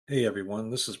Hey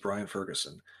everyone, this is Brian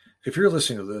Ferguson. If you're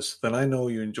listening to this, then I know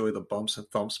you enjoy the Bumps and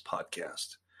Thumps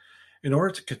podcast. In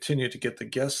order to continue to get the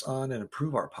guests on and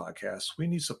improve our podcast, we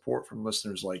need support from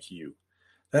listeners like you.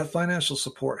 That financial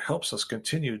support helps us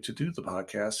continue to do the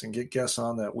podcast and get guests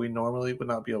on that we normally would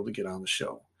not be able to get on the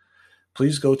show.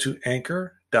 Please go to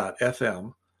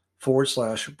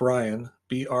anchor.fm/Brian,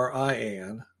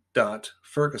 Brian,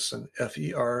 Ferguson,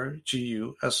 Ferguson,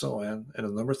 and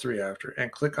the number 3 after,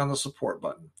 and click on the support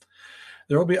button.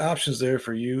 There will be options there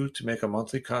for you to make a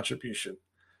monthly contribution.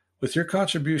 With your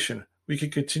contribution, we can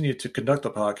continue to conduct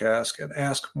the podcast and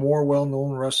ask more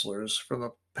well-known wrestlers from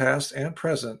the past and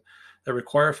present that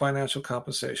require financial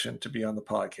compensation to be on the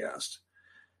podcast.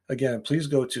 Again, please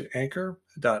go to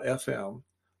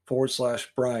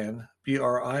anchor.fm/Brian,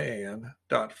 Brian,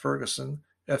 Ferguson, Ferguson,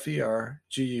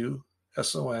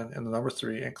 and the number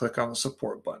 3, and click on the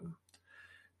support button.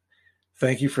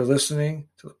 Thank you for listening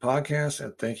to the podcast,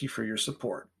 and thank you for your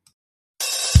support.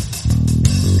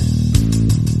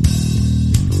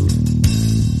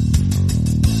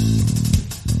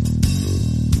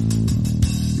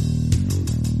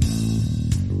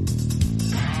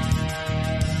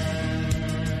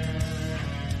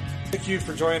 Thank you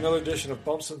for joining another edition of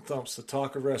Bumps and Thumps, the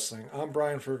talk of wrestling. I'm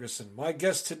Brian Ferguson. My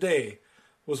guest today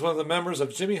was one of the members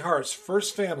of Jimmy Hart's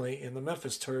first family in the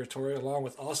Memphis territory, along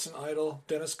with Austin Idol,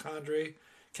 Dennis Condrey,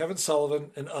 Kevin Sullivan,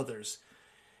 and others.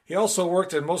 He also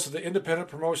worked in most of the independent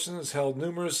promotions, held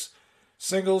numerous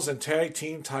singles and tag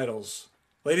team titles.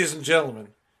 Ladies and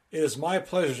gentlemen, it is my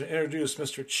pleasure to introduce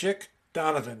Mr. Chick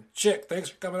Donovan. Chick, thanks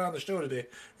for coming on the show today.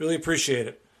 Really appreciate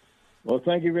it. Well,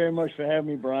 thank you very much for having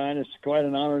me, Brian. It's quite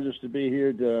an honor just to be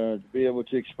here to be able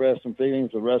to express some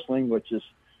feelings of wrestling, which is,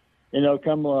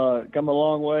 come a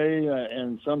long way,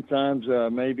 and sometimes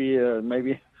maybe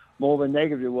more of a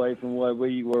negative way from what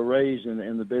we were raised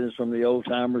in the business from the old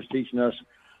timers, teaching us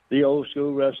the old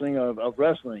school wrestling of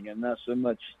wrestling, and not so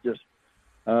much just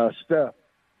stuff.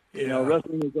 Yeah.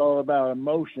 Wrestling is all about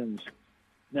emotions.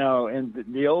 Now, and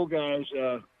the old guys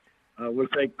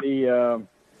would take the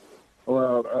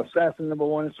assassin number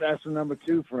 1, assassin number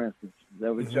 2, for instance.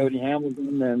 That was Jody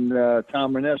Hamilton and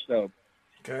Tom Ernesto.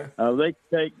 Okay.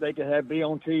 They could be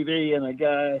on TV, and a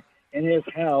guy in his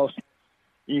house.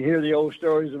 You hear the old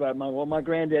stories about my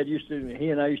granddad he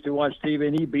and I used to watch TV,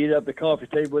 and he beat up the coffee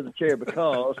table with a chair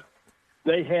because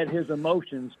they had his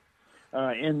emotions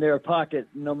in their pocket.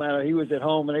 No matter he was at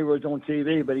home and they were on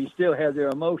TV, but he still had their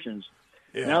emotions.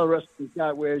 Yeah. Now the rest of the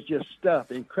guy wears just stuff,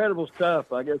 incredible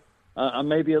stuff. I guess I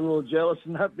may be a little jealous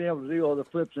of not being able to do all the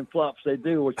flips and flops they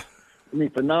do, which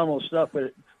phenomenal stuff.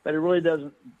 But it really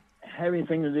doesn't have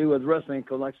anything to do with wrestling,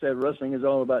 because, like I said, wrestling is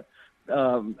all about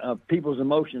people's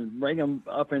emotions. Bring them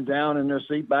up and down in their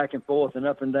seat, back and forth and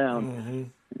up and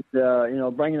down.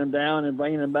 Mm-hmm. Bringing them down and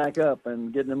bringing them back up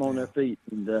and getting them on their feet.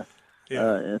 And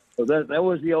so that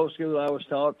was the old school I was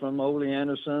taught from Ole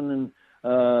Anderson and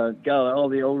all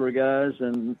the older guys.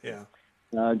 And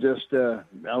I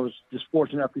was just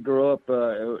fortunate enough to grow up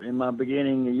in my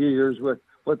beginning years with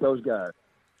those guys.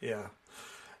 Yeah.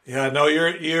 No,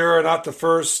 you're not the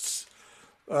first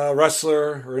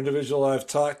wrestler or individual I've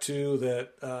talked to that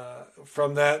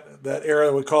from that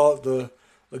era. We call it the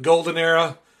golden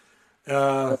era.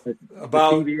 About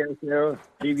the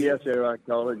TBS era, I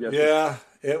call it. Yes. Yeah,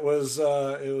 it was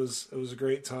a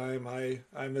great time. I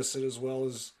miss it as well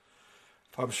as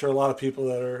I'm sure a lot of people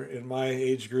that are in my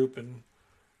age group and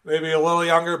maybe a little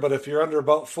younger. But if you're under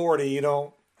about 40,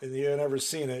 and you've never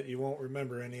seen it, you won't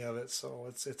remember any of it. So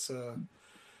it's a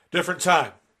different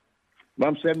time. Well,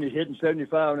 I'm hitting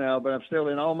 75 now, but I'm still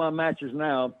in all my matches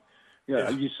now.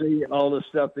 You see all the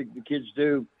stuff that the kids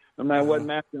do. No matter what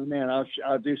match I'm in, I'll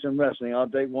do some wrestling. I'll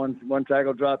take one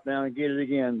tackle drop down and get it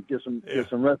again. Get some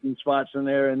wrestling spots in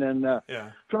there, and then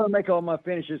try to make all my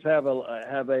finishes have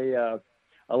a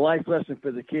life lesson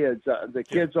for the kids. The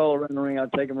kids all around the ring, I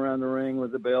take them around the ring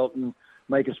with the belt and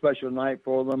make a special night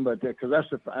for them. But because that's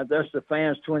the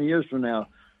fans 20 years from now.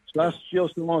 So I still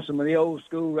want some of the old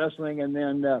school wrestling, and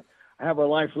then I have a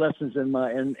life lessons at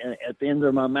the end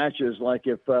of my matches. Like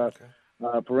if, for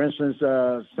instance,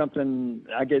 something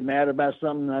I get mad about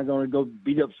something, I'm going to go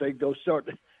beat up, go start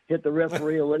to hit the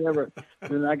referee or whatever.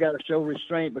 Then I got to show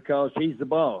restraint because he's the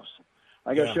boss.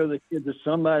 I got to show the kids that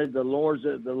somebody, the Lord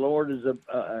is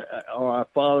or our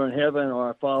Father in heaven or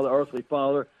our Father, earthly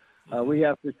Father. We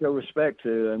have to show respect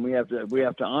to, and we have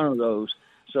to honor those.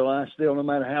 So I still, no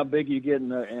matter how big you get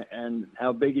and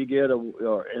how big you get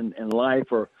or in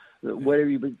life or whatever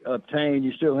you obtain,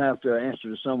 you still have to answer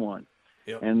to someone.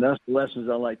 Yep. And that's the lessons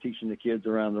I like teaching the kids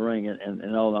around the ring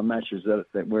and all my matches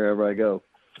that wherever I go.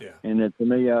 Yeah. And to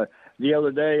me, the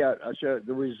other day I showed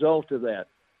the result of that.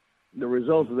 the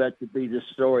result of that could be this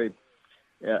story,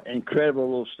 incredible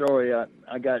little story.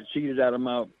 I got cheated out of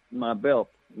my belt,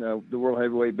 the world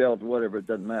heavyweight belt or whatever, it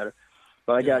doesn't matter.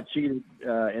 But I got cheated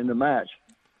in the match,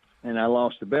 and I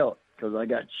lost the belt because I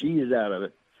got cheated out of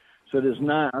it. So this 8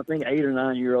 or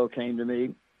 9 year old came to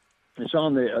me. It's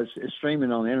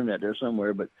streaming on the internet there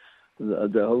somewhere, but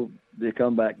the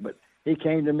comeback. But he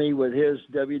came to me with his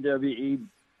WWE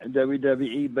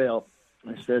belt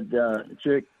and said,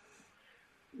 "Chick,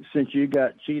 since you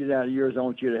got cheated out of yours, I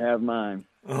want you to have mine."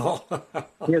 Oh.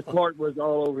 His heart was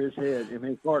all over his head. I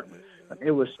mean,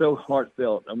 it was so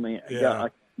heartfelt. I mean,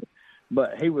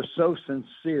 but he was so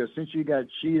sincere. Since you got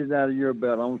cheated out of your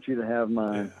belt, I want you to have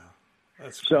mine. Yeah.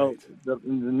 That's so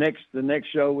great. the next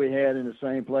show we had in the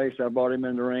same place, I brought him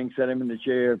in the ring, set him in the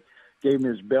chair, gave him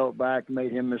his belt back,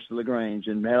 made him Mr. LaGrange,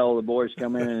 and had all the boys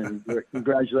come in and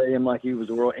congratulate him like he was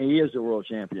the world. And he is the world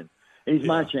champion. He's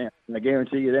my champion. I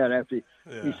guarantee you that. After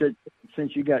he said,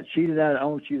 "Since you got cheated out, I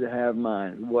want you to have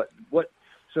mine." What?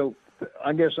 So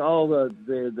I guess all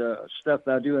the stuff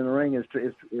that I do in the ring is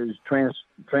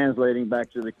translating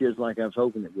back to the kids like I was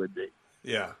hoping it would be.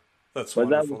 Yeah. That's but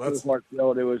wonderful. That was so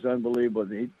heartfelt. It was unbelievable.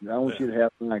 I want you to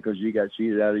have mine because you got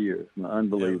cheated out of yours.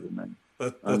 Unbelievable, man.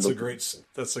 That's a great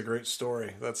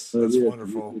story. That's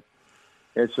wonderful.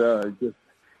 It's just,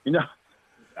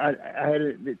 I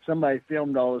had somebody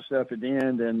filmed all the stuff at the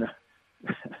end, and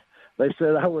they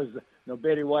said I was.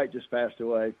 Betty White just passed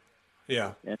away.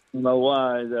 Yeah. And I don't know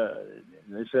why.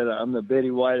 They said I'm the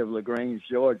Betty White of LaGrange,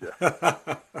 Georgia.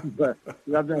 But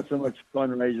I've done so much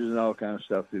fundraisers and all kinds of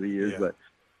stuff through the years,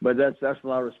 but that's a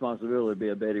lot of responsibility to be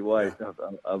a Betty White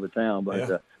of a town.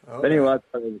 But anyway, I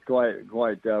thought it was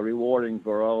quite rewarding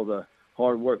for all the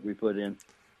hard work we put in.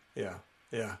 Yeah.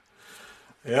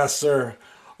 Yes, sir.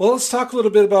 Well, let's talk a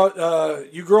little bit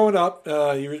about you growing up.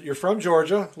 You're from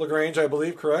Georgia, LaGrange, I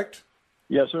believe, correct?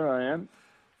 Yes, sir, I am.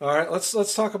 All right,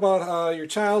 let's talk about your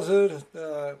childhood,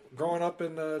 growing up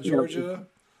in Georgia.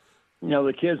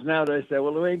 The kids nowadays say,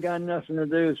 "Well, we ain't got nothing to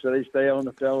do," so they stay on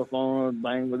the telephone and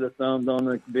bang with their thumbs on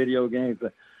the video games.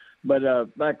 But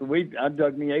back I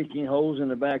dug me 18 holes in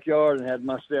the backyard and had in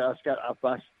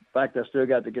fact, I still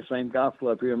got the same golf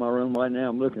club here in my room right now.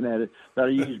 I'm looking at it that I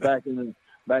used back in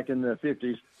the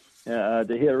 50s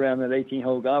to hit around that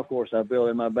 18-hole golf course I built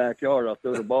in my backyard. I'll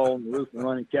throw the ball on the roof and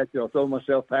run and catch it. I'll throw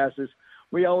myself passes.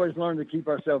 We always learned to keep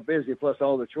ourselves busy, plus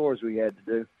all the chores we had to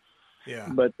do. Yeah.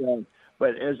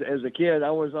 But as a kid,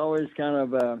 I was always kind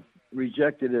of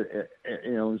rejected.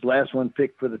 Was the last one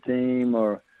picked for the team,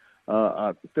 or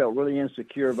I felt really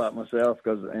insecure about myself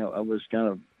because I was kind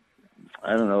of,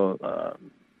 I don't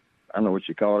know what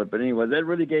you call it, but anyway, that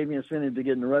really gave me incentive to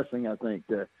get into wrestling. I think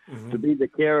to be the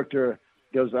character,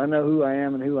 because I know who I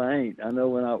am and who I ain't. I know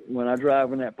when I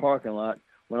drive in that parking lot,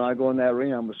 when I go in that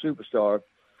arena, I'm a superstar.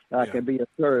 I can be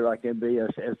assertive. I can be as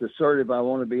assertive I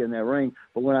want to be in that ring.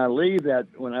 But when I leave that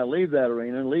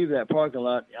arena and leave that parking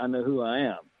lot, I know who I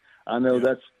am. I know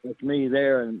that's me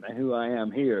there and who I am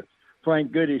here.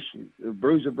 Frank Goodish,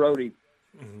 Bruiser Brody,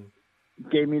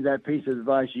 gave me that piece of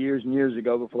advice years and years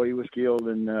ago before he was killed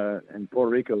in Puerto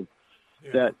Rico.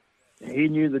 That he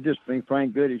knew the difference between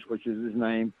Frank Goodish, which is his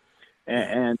name,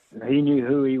 and he knew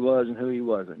who he was and who he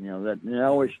wasn't. That and it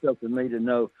always stuck with me to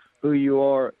know who you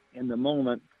are in the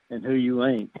moment and who you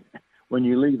ain't when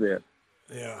you leave there.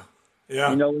 Yeah.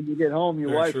 When you get home,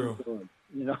 your wife's true.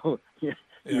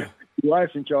 Your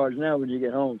wife's in charge now when you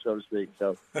get home, so to speak.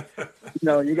 So,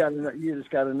 you just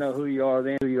got to know who you are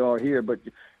then, who you are here. But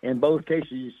in both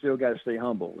cases, you still got to stay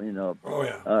humble.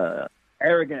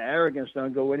 Arrogance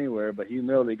don't go anywhere, but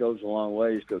humility goes a long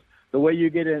ways. Because the way you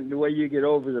get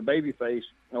over the baby face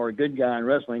or a good guy in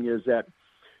wrestling is that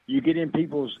you get in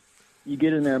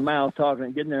their mouth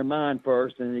talking, get in their mind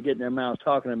first, and you get in their mouth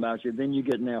talking about you. Then you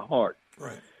get in their heart.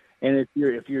 Right. And if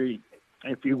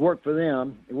you work for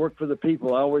them, you work for the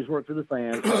people. I always work for the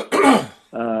fans.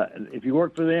 If you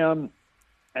work for them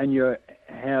and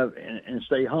and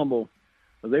stay humble,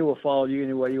 they will follow you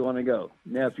any way you want to go.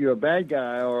 Now, if you're a bad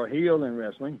guy or a heel in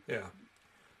wrestling,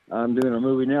 I'm doing a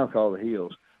movie now called The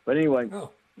Heels. But anyway,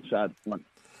 side one.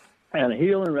 And a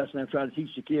heel in wrestling, I'm trying to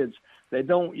teach the kids. You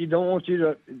don't want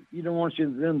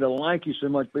them to like you so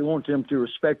much, but you want them to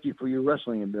respect you for your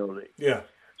wrestling ability. Yeah.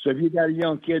 So if you got a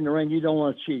young kid in the ring, you don't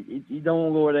want to cheat. You don't want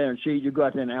to go over there and cheat. You go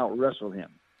out there and out wrestle him.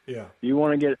 Yeah. You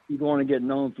want to get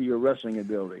known for your wrestling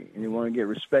ability, and you want to get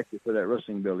respected for that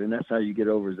wrestling ability, and that's how you get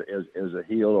over as a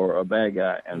heel or a bad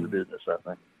guy in the business, I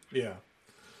think. Yeah.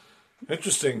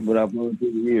 Interesting. What I've learned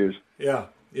through the years. Yeah.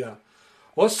 Well,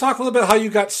 let's talk a little bit how you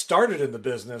got started in the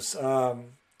business.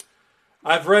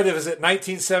 I've read it. Is it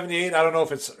 1978? I don't know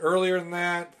if it's earlier than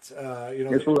that. It's a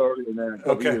little earlier than that. A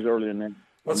couple years earlier than that.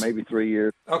 Or maybe 3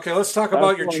 years. Okay, let's talk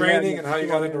about your training and how you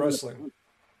got into wrestling.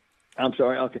 I'm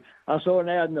sorry. Okay, I saw an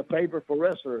ad in the paper for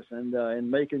wrestlers, and in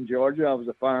Macon, Georgia, I was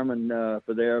a fireman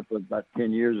for there for about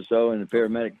 10 years or so, and a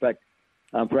paramedic. In fact,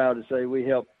 I'm proud to say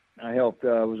I helped.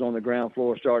 Was on the ground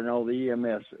floor starting all the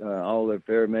EMS, all the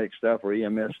paramedic stuff or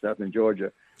EMS stuff in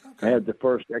Georgia. Okay. I had the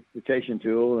first extrication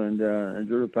tool, and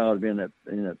really proud to be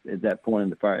at that point in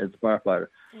the fire as a firefighter.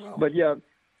 Wow. But yeah,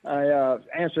 I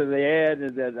answered the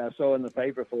ad that I saw in the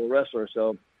paper for a wrestler.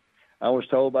 So I was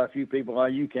told by a few people, "Oh,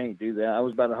 you can't do that." I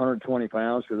was about 120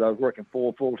 pounds because I was working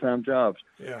 4 full-time jobs,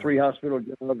 3 hospital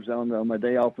jobs on my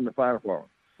day off in the fire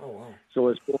department. Oh wow! So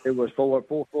it was 4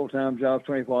 full-time jobs,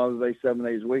 24 hours a day, 7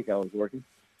 days a week. I was working.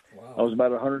 Wow! I was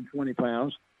about 120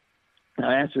 pounds.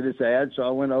 I answered this ad, so I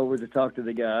went over to talk to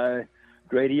the guy.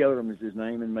 Grady Odom is his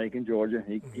name in Macon, Georgia.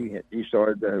 He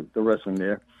started the wrestling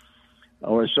there. I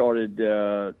always started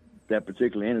that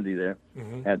particular entity there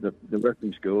at the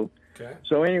wrestling school. Okay.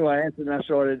 So anyway, I answered, and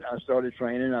I started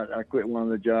training. I quit one of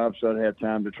the jobs, so I had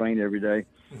time to train every day.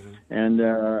 And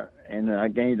I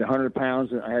gained 100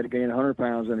 pounds. I had to gain 100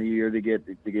 pounds in a year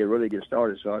to really get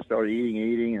started. So I started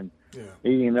eating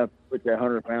enough to put that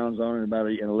 100 pounds on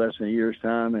in less than a year's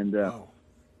time, and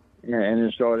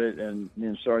and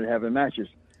then started having matches.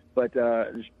 But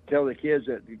just tell the kids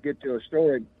that to get to a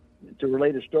story, to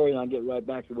relate a story, and I'll get right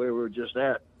back to where we were just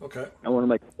at. Okay. I want to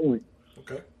make a point.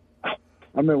 Okay.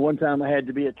 I remember one time I had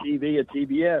to be at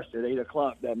TBS at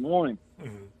 8:00 that morning.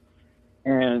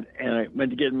 And I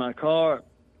went to get in my car,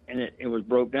 and it was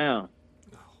broke down.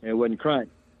 It wasn't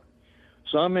cranked.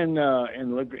 So I'm in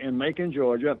Macon,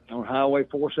 Georgia, on Highway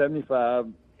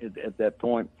 475 at that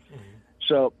point.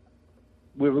 So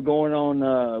we were going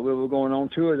on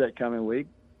tour that coming week.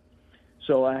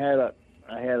 So I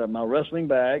had my wrestling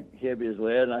bag, heavy as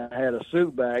lead, and I had a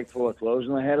suit bag full of clothes,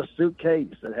 and I had a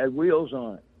suitcase that had wheels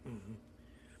on it.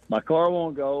 My car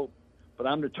won't go, but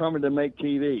I'm determined to make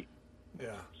TV.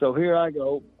 Yeah. So here I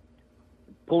go,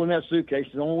 pulling that suitcase.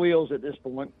 It's on wheels at this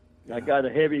point. Yeah. I got a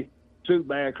heavy suit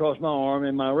bag across my arm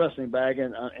and my wrestling bag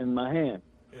in my hand.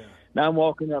 Yeah. Now I'm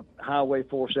walking up Highway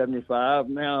 475.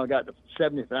 Now I got to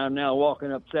 75. Now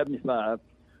walking up 75.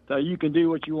 So you can do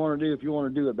what you want to do if you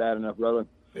want to do it bad enough, brother.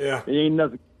 Yeah. It ain't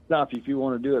nothing to stop you if you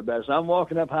want to do it bad. So I'm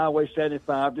walking up Highway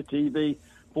 75 to TV,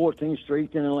 14th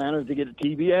Street in Atlanta to get to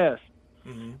TBS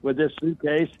with this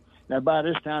suitcase. Now, by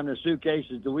this time,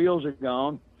 the wheels are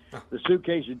gone. The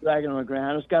suitcase is dragging on the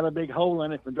ground. It's got a big hole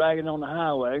in it for dragging on the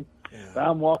highway. Yeah. But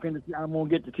I'm going to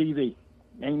get the TV.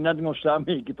 Ain't nothing going to stop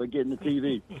me from getting the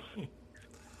TV.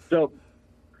 So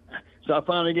I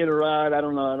finally get a ride. I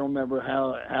don't remember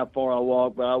how far I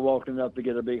walked, but I walked enough to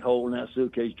get a big hole in that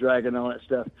suitcase, dragging all that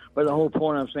stuff. But the whole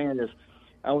point I'm saying is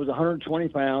I was 120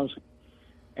 pounds,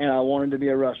 and I wanted to be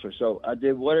a wrestler. So I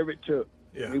did whatever it took.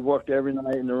 Yeah. We worked every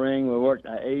night in the ring.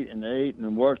 I ate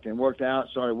and worked out.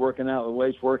 Started working out with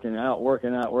weights, working out,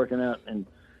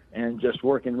 and just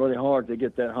working really hard to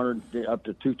get that 100 up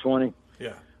to 220.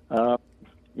 Yeah.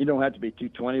 You don't have to be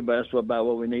 220, but that's about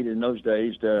what we needed in those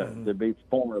days to be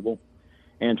formidable.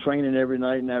 And training every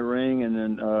night in that ring, and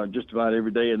then just about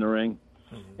every day in the ring.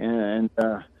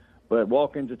 But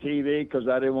walking to TV because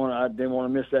I didn't want to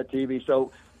miss that TV.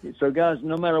 So guys,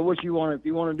 no matter what you want, if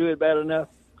you want to do it bad enough.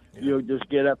 Yeah. You'll just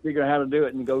get up, figure out how to do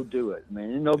it, and go do it,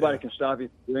 man. Nobody can stop you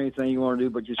from doing anything you want to do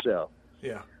but yourself.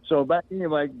 Yeah. So back when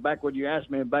you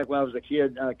asked me, back when I was a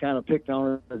kid, I kind of picked on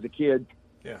her as a kid.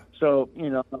 Yeah. So,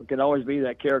 I could always be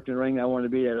that character in the ring. I wanted to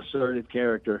be that assertive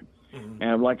character.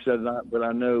 And like I said, but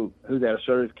I know who that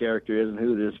assertive character is and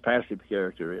who this passive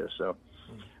character is. So,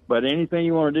 but anything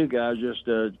you want to do, guys, just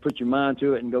put your mind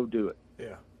to it and go do it.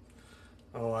 Yeah.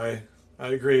 Oh, I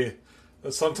agree.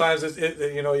 Sometimes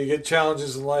you get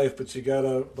challenges in life, but you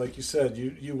gotta, like you said,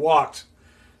 you walked,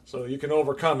 so you can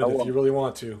overcome it if you really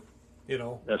want to.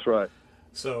 That's right.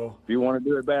 So if you want to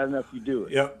do it bad enough, you do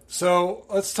it. Yep. So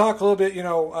let's talk a little bit.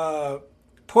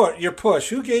 Your push.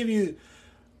 Who gave you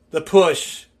the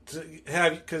push to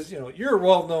have? Because you're a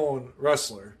well-known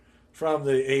wrestler from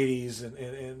the '80s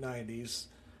and '90s.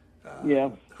 Yeah.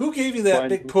 Who gave you that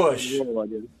big push?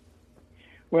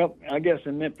 Well, I guess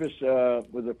in Memphis,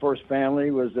 with the first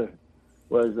family was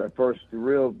the first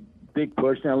real big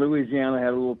push. Now Louisiana had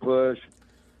a little push,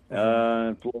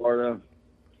 in Florida.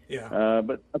 Yeah.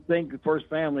 But I think the first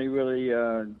family really,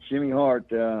 Jimmy Hart,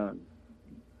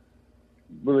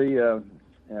 really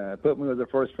put me with the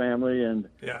first family, and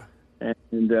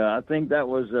I think that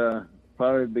was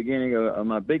probably the beginning of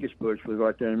my biggest push was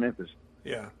right there in Memphis.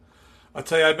 Yeah, I'll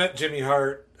tell you, I met Jimmy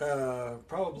Hart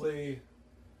probably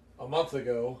a month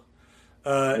ago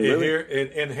Really? here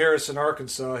in Harrison,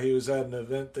 Arkansas. He was at an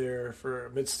event there for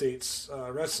Mid States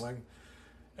Wrestling.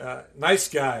 Nice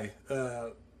guy,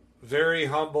 very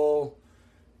humble,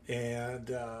 and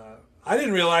I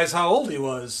didn't realize how old he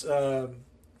was.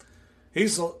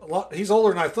 He's older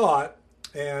than I thought,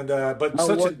 and but How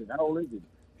such was a it? How old is he?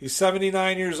 he's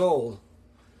 79 years old.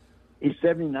 He's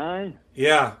 79.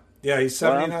 Yeah, yeah, he's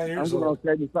Well, 79 I'm years going old. on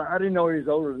 75. I didn't know he was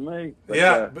older than me.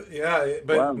 But,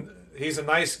 But wow. he's a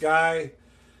nice guy.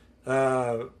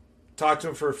 Talked to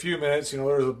him for a few minutes. There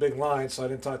was a big line, so I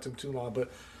didn't talk to him too long. But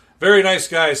very nice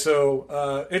guy.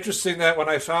 So interesting that when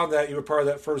I found that you were part of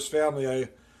that first family, I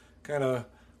kind of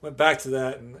went back to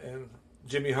that and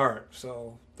Jimmy Hart.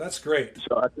 So that's great.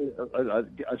 So I think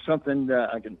something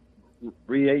that I can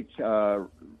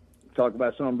talk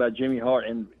about something about Jimmy Hart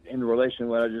in relation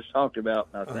to what I just talked about.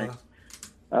 I think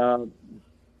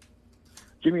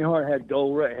Jimmy Hart had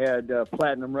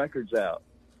platinum records out.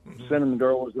 Mm-hmm. Cinnamon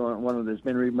Girl was one of that's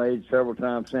been remade several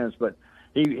times since, but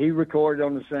he recorded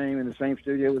in the same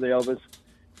studio with Elvis,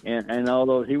 and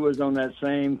although he was on that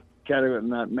same category,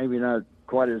 maybe not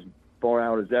quite as far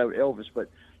out as Elvis, but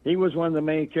he was one of the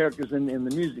main characters in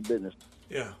the music business.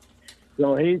 Yeah.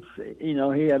 So he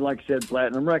had, like I said,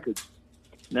 platinum records.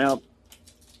 Now,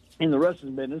 in the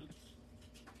wrestling business,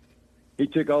 he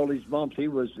took all these bumps.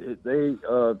 Jerry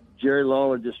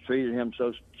Lawler just treated him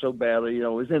so badly. It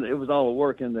was all the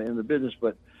work in the business,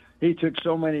 but he took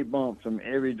so many bumps from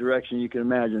every direction you can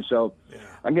imagine. So, Yeah.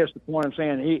 I guess the point I'm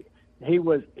saying, he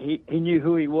knew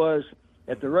who he was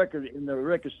in the record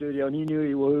studio, and he knew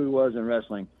who he was in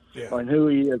wrestling, and who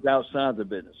he is outside the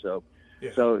business. So.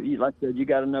 Yeah. So, like I said, you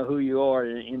got to know who you are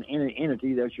in any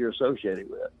entity that you're associated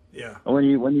with. Yeah. And when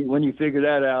you figure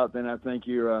that out, then I think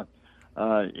you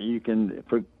can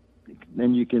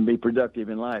be productive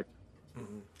in life.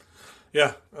 Mm-hmm.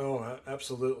 Yeah. Oh,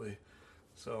 absolutely.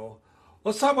 So,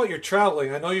 let's talk about your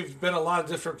traveling. I know you've been a lot of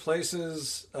different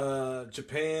places,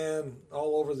 Japan,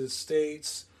 all over the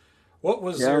States. What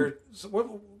was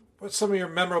what's some of your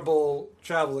memorable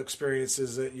travel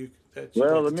experiences that you?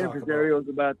 Well, the Memphis area was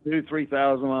about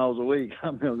 3,000 miles a week.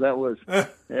 I mean, that was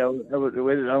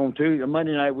on Tuesday.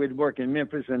 Monday night we'd work in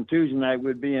Memphis, and Tuesday night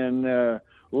we'd be in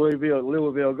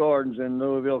Louisville Gardens in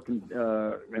Louisville,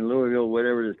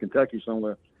 whatever it is, Kentucky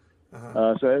somewhere.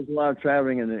 So there's a lot of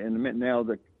traveling now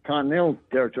the Continental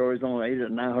Territory is only 800 or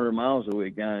 900 miles a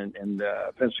week down in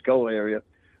the Pensacola area.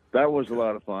 That was a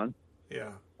lot of fun.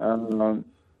 Yeah.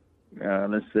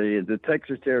 Let's see. The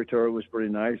Texas Territory was pretty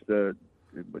nice.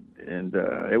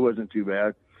 It wasn't too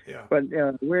bad. Yeah. But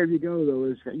wherever you go,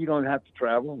 though, you're going to have to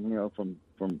travel.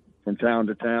 From town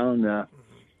to town.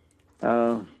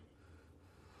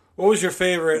 What was your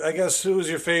favorite? I guess who was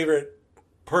your favorite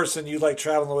person you like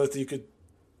traveling with? That you could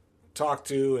talk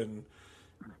to and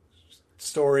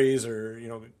stories, or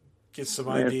get some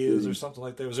ideas or something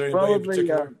like that. Was there anybody in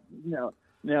particular?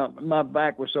 Now, my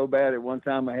back was so bad at one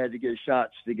time I had to get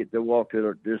shots to walk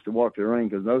to the ring,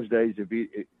 because those days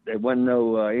there wasn't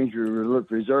no injury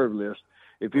reserve list.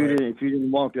 If you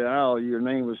didn't walk the aisle, your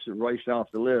name was erased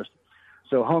off the list.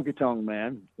 So Honky Tonk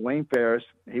Man, Wayne Ferris,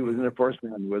 he was in the first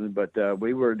round with him, but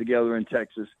we were together in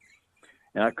Texas,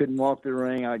 and I couldn't walk to the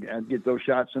ring. I'd get those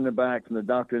shots in the back from the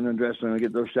doctor in the dressing room. I'd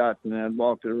get those shots, and then I'd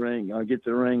walk to the ring. I'd get to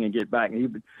the ring and get back.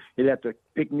 And he'd have to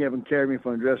pick me up and carry me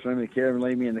from the dressing room, and carry me and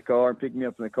lay me in the car, and pick me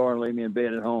up in the car and lay me in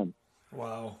bed at home.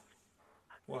 Wow.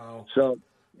 So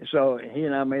he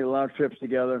and I made a lot of trips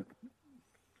together.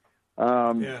 He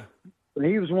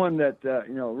was one that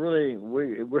really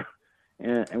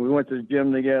we went to the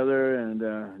gym together and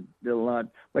did a lot.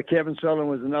 But Kevin Sullivan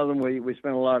was another one. We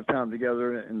spent a lot of time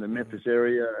together in the Memphis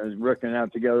area, working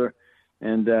out together,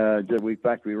 and we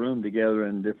factory roomed together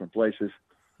in different places.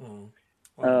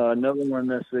 Another one,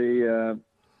 let's see,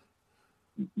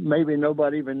 maybe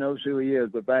nobody even knows who he is,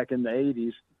 but back in the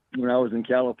 80s when I was in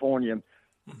California,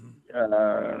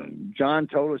 John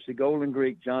Tolos, the Golden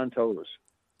Greek, John Tolos.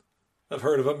 I've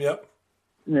heard of him, yep.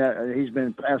 Yeah, he's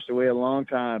been passed away a long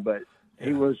time, but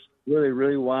he was really,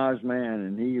 really wise man,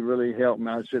 and he really helped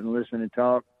me. I'd sit and listen and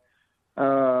talk.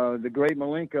 The Great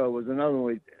Malenko was another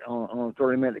one on a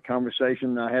 30-minute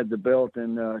conversation. I had the belt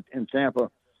in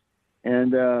Tampa,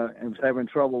 and was having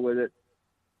trouble with it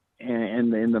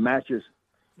and in the matches.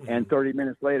 And 30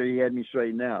 minutes later, he had me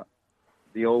straightened out.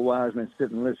 The old wise man, sit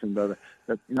and listen, brother.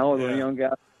 The young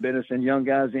guys in business and young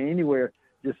guys anywhere,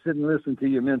 just sit and listen to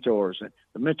your mentors.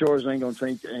 The mentors ain't going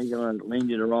to lean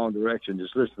you the wrong direction.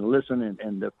 Just listen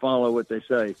and follow what they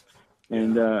say.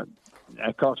 And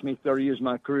that cost me 30 years of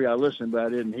my career. I listened, but I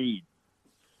didn't heed.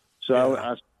 So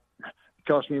it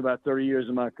cost me about 30 years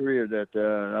of my career that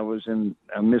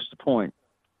I missed the point.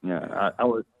 Yeah, I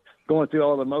was going through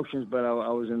all the motions, but I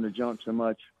was in the junk so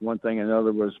much. One thing or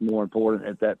another was more important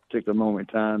at that particular moment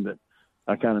in time that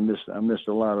I kind of missed. I missed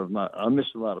a lot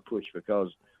of push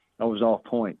because I was off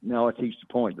point. Now I teach the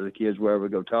point to the kids wherever we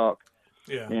go talk.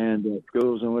 Yeah. And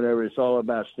schools and whatever. It's all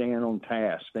about staying on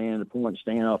task, staying the point,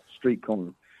 staying off the street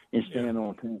corner, and staying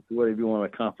on task. Whatever you want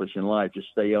to accomplish in life, just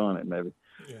stay on it, maybe.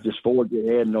 Yeah. Just forward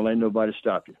your head and don't let nobody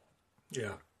stop you.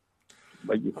 Yeah.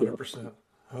 But you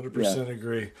 100%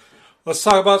 agree. Let's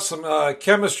talk about some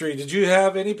chemistry. Did you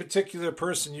have any particular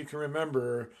person you can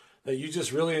remember that you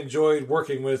just really enjoyed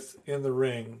working with in the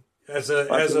ring as an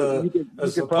opponent?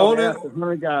 Ask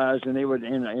 100 guys, and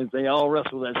if they all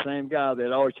wrestled that same guy,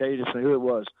 they'd always tell you who it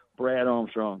was. Brad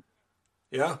Armstrong.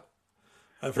 Yeah,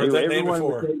 I've heard that name before.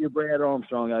 Everyone would tell you Brad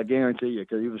Armstrong. I guarantee you,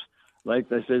 because he was like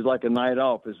they say, like a night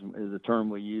off is the term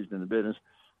we used in the business.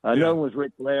 Another one was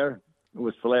Ric Flair. It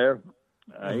was Flair.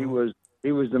 He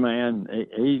was the man.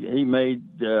 He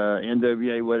made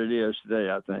NWA what it is today.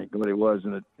 I think what it was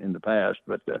in the past.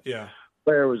 But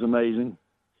Flair was amazing.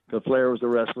 Because Flair was a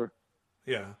wrestler.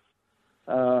 Yeah.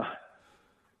 But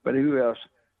who else?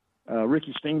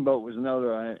 Ricky Steamboat was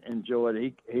another I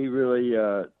enjoyed. He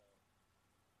really.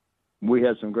 We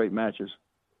had some great matches.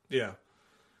 Yeah.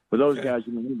 With those guys,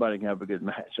 anybody can have a good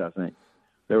match. I think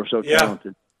they were so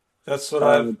talented. That's what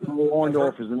Paul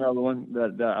Orndorff is another one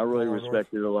that I really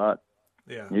respected a lot.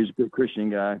 Yeah, he's a good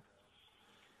Christian guy.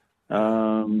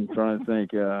 Trying to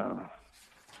think,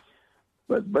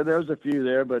 but there's a few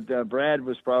there. But Brad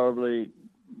was probably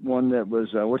one that was.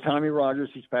 Tommy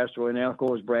Rogers, he's passed away now. Of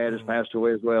course, Brad has passed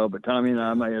away as well. But Tommy and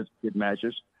I may have good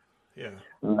matches. Yeah,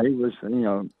 he was.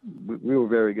 We were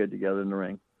very good together in the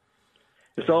ring.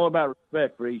 It's all about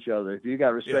respect for each other. If you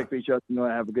got respect for each other, you're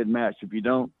going to have a good match. If you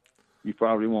don't, you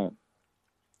probably won't.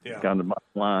 Yeah. Kind of bottom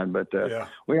line. But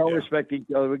we all respect each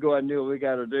other. We go out and do what we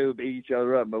got to do, beat each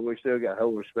other up, but we still got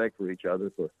whole respect for each other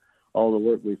for all the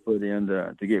work we put in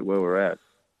to get where we're at.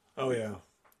 Oh, yeah.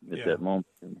 At that moment.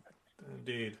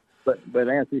 Indeed. But to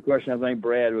answer your question, I think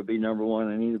Brad would be number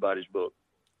one in anybody's book.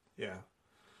 Yeah.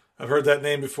 I've heard that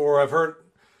name before. I've heard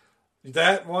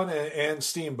that one and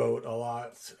Steamboat a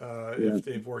lot. If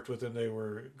they've worked with them, they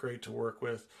were great to work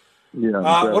with.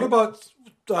 Yeah. What about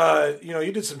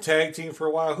you did some tag team for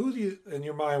a while. Who do you, in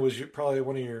your mind, was probably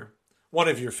one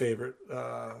of your favorite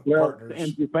partners?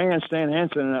 In Japan, Stan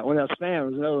Hansen. Stan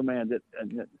was another man that.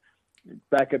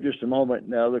 Back up just a moment.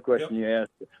 The other question you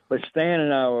asked, but Stan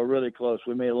and I were really close.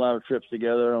 We made a lot of trips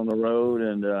together on the road,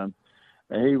 and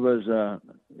he was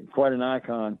quite an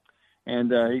icon.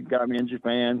 And he got me in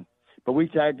Japan, but we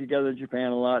tagged together in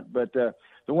Japan a lot. But the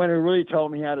one who really taught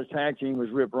me how to tag team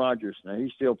was Rip Rogers. Now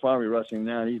he's still probably wrestling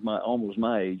now. He's almost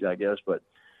my age, I guess. But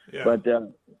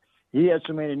he had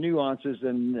so many nuances,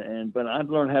 but I'd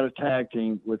learned how to tag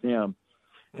team with him.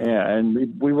 Yeah,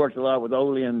 and we worked a lot with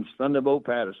Ole and Thunderbolt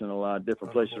Patterson a lot,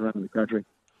 different places around the country.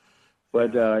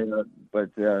 But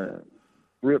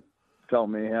Rip taught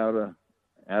me how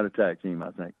to tag team.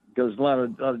 I think because there's a lot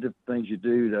of different things you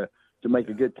do to make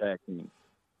a good tag team.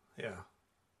 Yeah.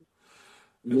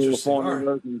 Little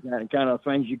formulas and kind of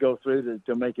things you go through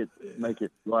to make it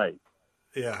right.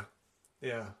 Yeah.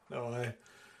 Yeah. No, I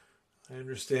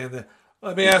understand that.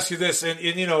 Let me ask you this, and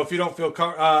if you don't feel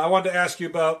comfortable, I wanted to ask you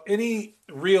about any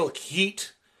real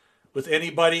heat with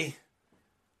anybody.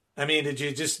 I mean, did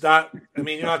you just not? I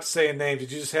mean, you're not saying names.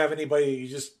 Did you just have anybody you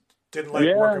just didn't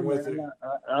like working with?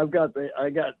 I got the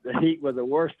heat with the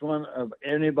worst one of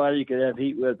anybody you could have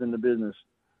heat with in the business.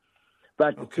 In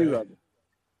fact, the two of them,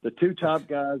 the two top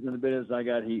guys in the business, I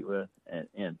got heat with,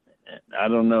 and I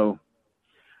don't know,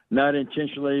 not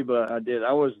intentionally, but I did.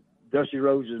 I was Dusty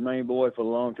Rhodes' main boy for a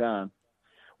long time.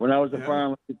 When I was a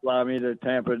fireman, he fly me to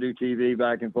Tampa to do TV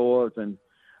back and forth, and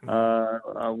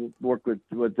I worked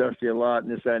with Dusty a lot,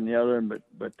 and this, that, and the other.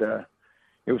 But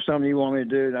it was something he wanted me to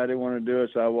do, and I didn't want to do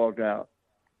it, so I walked out.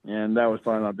 And that was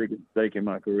probably my biggest mistake in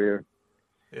my career.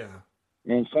 Yeah.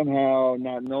 And somehow,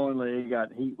 not knowingly, he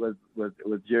got heat with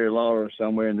Jerry Lawler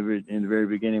somewhere in the very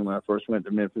beginning when I first went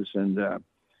to Memphis, and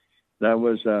that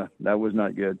was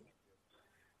not good.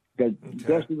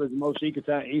 Dusty was the most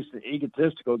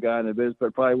egotistical guy in the business,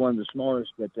 but probably one of the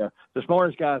smartest. But the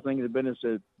smartest guy I think in the business,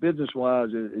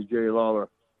 business-wise, is Jerry Lawler.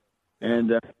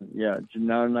 And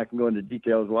now I'm not going to go into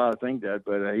details why I think that,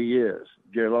 but he is.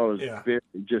 Jerry Lawler is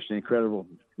just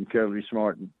incredibly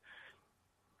smart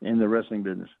in the wrestling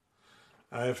business.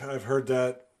 I've heard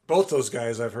that both those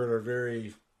guys I've heard are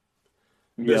very.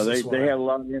 Yeah, they had a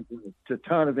lot of influence, a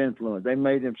ton of influence. They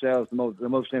made themselves the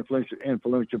most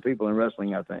influential people in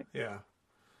wrestling, I think. Yeah.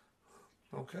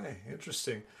 Okay,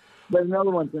 interesting. But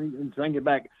another one thing, thinking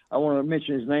back, I want to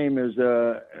mention his name is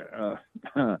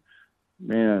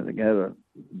Man, they had a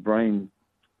brain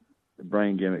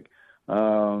gimmick.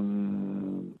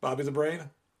 Bobby the Brain?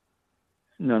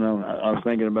 No, I was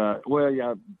thinking about, well,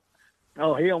 yeah.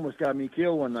 Oh, he almost got me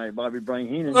killed one night, Bobby Brain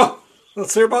Heenan. Oh,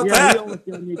 let's hear about that. He almost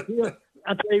got me killed.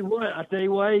 I tell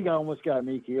you why he almost got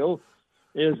me killed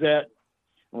is that,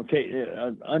 okay,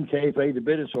 unkayfabe the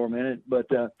business for a minute, but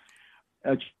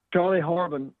Charlie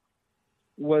Harbin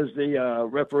was the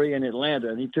referee in Atlanta,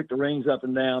 and he took the rings up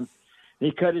and down.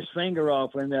 He cut his finger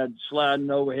off in that sliding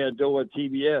overhead door at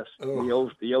TBS,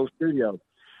 the old studio.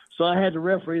 So I had to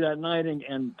referee that night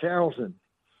in Tarleton.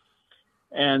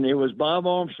 And it was Bob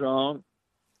Armstrong.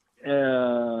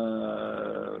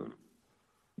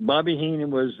 Bobby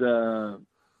Heenan was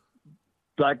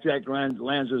Blackjack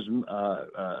Lanza's,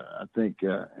 I think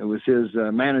it was his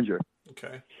manager.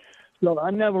 Okay. So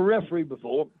I never refereed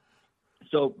before.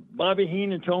 So Bobby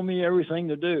Heenan told me everything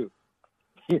to do.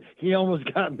 He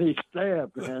almost got me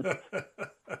stabbed, man.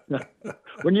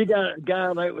 When you got a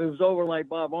guy like it was over like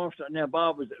Bob Armstrong. Now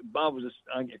Bob was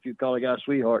if you call a guy a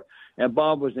sweetheart, and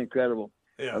Bob was incredible.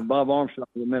 Yeah. Bob Armstrong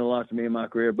meant a lot to me in my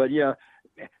career. But yeah,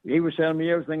 he was telling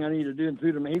me everything I needed to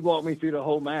do, and he walked me through the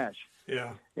whole match.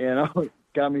 Yeah. And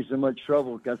got me so much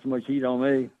trouble, got so much heat on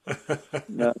me.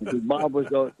 Bob was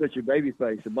such a baby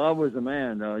face. Bob was the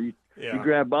man. You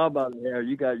grab Bob out of there,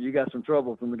 you got some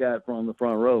trouble from the guy from the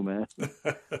front row, man.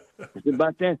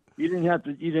 Back then, you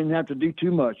didn't have to do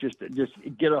too much. Just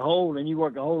get a hold, and you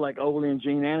work a hold like Ole and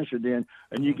Gene Anderson did,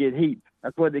 and you get heat.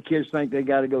 That's what the kids think they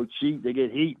got to go cheat. They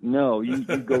get heat. No, you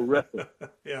go wrestle.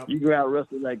 Yeah. You go out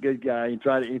wrestle that good guy and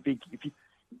try to if you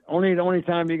the only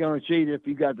time you're going to cheat if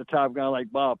you got the top guy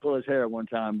like Bob pull his hair one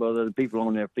time, brother. The people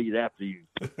on their feet after you.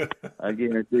 I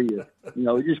guarantee you.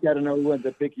 You just got to know when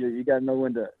to pick you got to know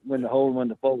when to hold, when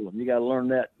to fold them. You got to learn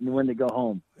that and when to go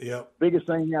home. Yeah. Biggest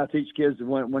thing now, teach kids is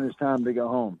when it's time to go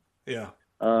home. Yeah.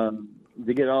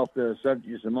 To get off the subject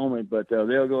just a moment, but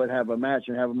they'll go and have a match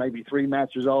and have maybe 3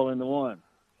 matches all into one.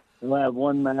 They'll have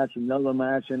one match, another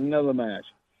match, and another match.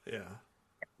 Yeah.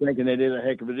 Thinking they did a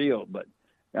heck of a deal, but.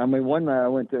 I mean, one night I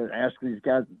went to ask these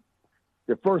guys,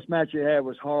 the first match you had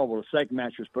was horrible. The second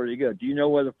match was pretty good. Do you know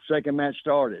where the second match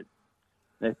started?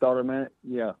 They thought a minute.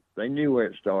 Yeah, they knew where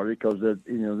it started because,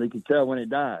 they could tell when it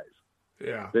dies.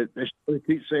 Yeah. They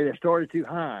started too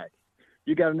high.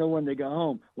 You got to know when they go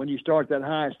home. When you start that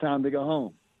high, it's time to go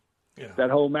home. Yeah.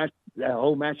 That whole match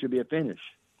will be a finish.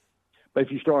 But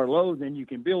if you start low, then you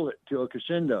can build it to a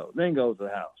crescendo, then go to the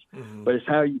house. Mm-hmm. But it's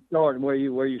how you start and where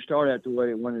you start at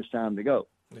when it's time to go.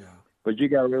 Yeah. But you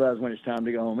got to realize when it's time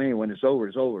to go home. When it's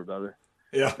over, brother.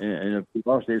 Yeah. And if you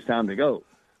lost it, it's time to go.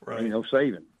 Right.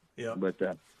 Saving. Yeah. But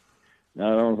I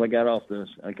don't know if I got off this.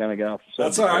 I kind of got off the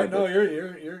subject. That's all right. No,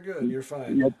 you're good. You're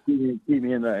fine. You have to keep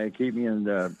me in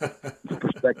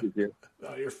perspective here.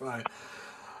 No, you're fine.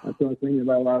 I'm thinking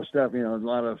about a lot of stuff. A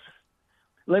lot of.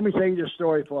 Let me tell you this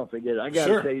story before I forget it. I got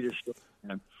to tell you this story.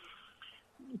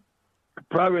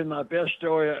 Probably my best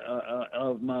story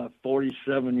of my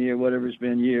 47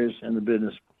 years in the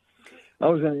business. I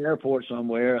was in the airport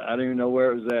somewhere. I didn't even know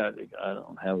where it was at. I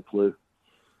don't have a clue.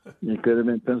 It could have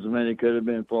been Pennsylvania. It could have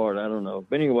been Florida. I don't know.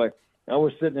 But anyway, I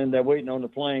was sitting in there waiting on the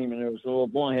plane, and there was a little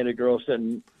blonde-headed girl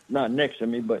sitting not next to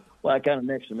me, but kind of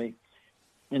next to me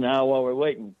in the aisle while we were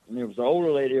waiting. And there was an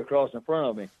older lady across in front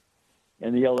of me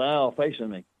in the yellow aisle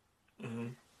facing me.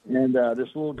 Mm-hmm. And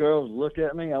this little girl looked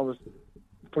at me. I was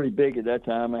pretty big at that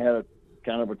time. I had a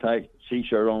kind of a tight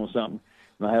T-shirt on or something,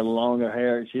 and I had longer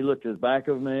hair. She looked at the back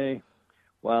of me.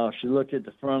 Wow, she looked at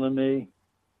the front of me.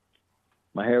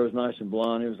 My hair was nice and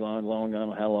blonde. It was long. I don't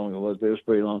know how long it was, but it was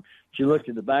pretty long. She looked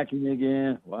at the back of me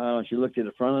again. Wow, and she looked at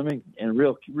the front of me, and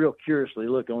real curiously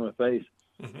looked on her face.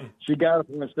 Mm-hmm. She got up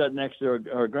and sat next to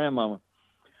her grandmama.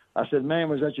 I said, "Ma'am,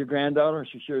 was that your granddaughter?"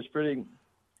 She sure is pretty.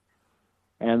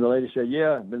 And the lady said,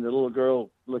 "Yeah." And then the little girl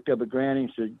looked up at Granny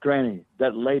and said, "Granny,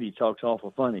 that lady talks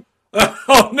awful funny."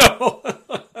 Oh, no.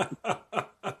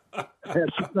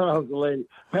 She thought I was a lady.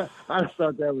 I just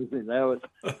thought that was it.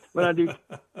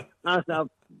 I've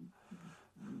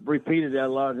repeated that a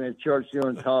lot in church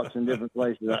doing talks in different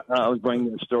places. I was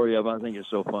bringing the story up. I think it's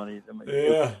so funny.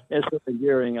 It's so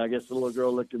endearing. I guess the little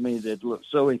girl looked at me that looked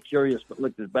so curious, but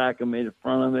looked at the back of me, the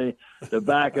front of me, the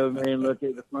back of me, and looked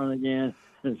at the front again.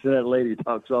 And so that lady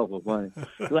talks awful funny.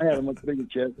 Because I had a much bigger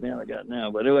chest than I got now,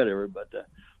 but whatever. But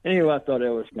anyway, I thought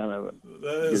that was kind of a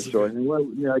good story.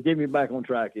 And, get me back on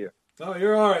track here. No,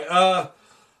 you're all right.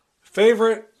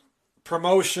 Favorite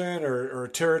promotion or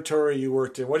territory you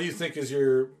worked in? What do you think is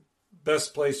your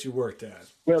best place you worked at?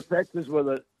 Well, Texas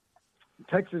was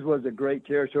a great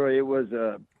territory. It was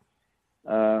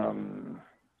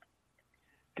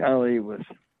golly, it was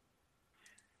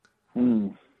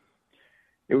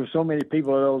it was so many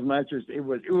people at those matches. It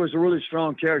was a really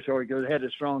strong territory because it had a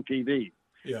strong TV.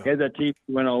 Yeah. It had that TV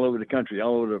went all over the country,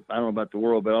 all over I don't know about the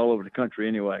world, but all over the country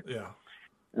anyway. Yeah.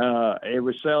 It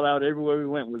would sell out everywhere we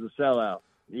went. Was a sellout,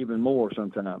 even more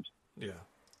sometimes. Yeah.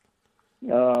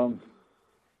 The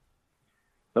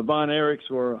Von Erichs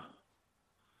were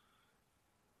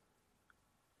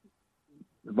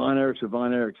the Von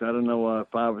Erichs. I don't know,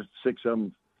 5 or 6 of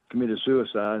them committed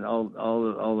suicide.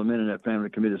 All the men in that family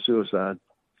committed suicide.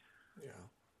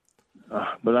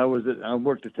 Yeah. But I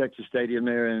worked at Texas Stadium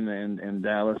there in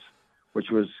Dallas, which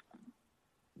was,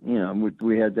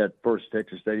 we had that first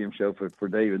Texas Stadium show for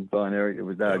David Von Erich. It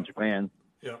was out in Japan.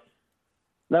 Yeah.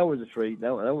 That was a treat.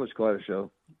 That was quite a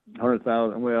show.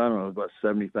 100,000. Well, I don't know, about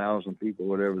 70,000 people,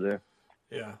 whatever there.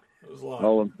 Yeah, it was a lot.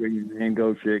 All of them singing and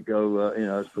go shit go.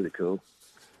 It's pretty cool.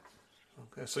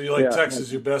 Okay, so you like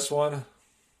Texas, your best one?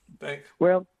 Think?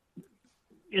 Well,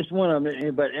 it's one of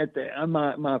them. But at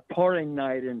my parting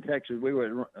night in Texas, we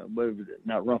were at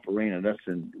not Rupp Arena. That's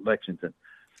in Lexington.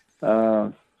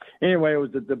 Anyway, it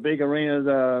was the big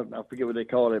arena. I forget what they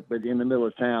called it, but in the middle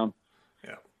of town.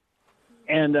 Yeah.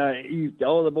 And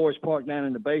all the boys parked down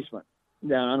in the basement,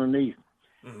 down underneath.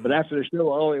 Mm-hmm. But after the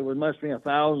show, it must be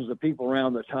thousands of people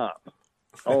around the top,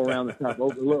 all around the top,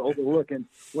 overlooking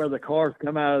where the cars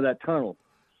come out of that tunnel.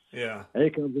 Yeah. And here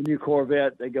comes a new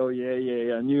Corvette. They go,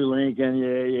 yeah, a new Lincoln,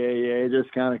 yeah, this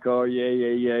kind of car,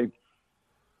 yeah.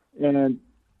 And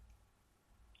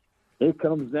it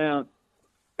comes down,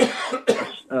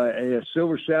 a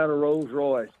Silver Shadow Rolls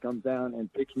Royce comes down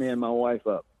and picks me and my wife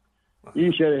up.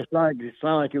 You should. It sounded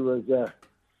like it was.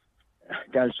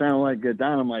 It sounded like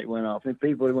dynamite went off, and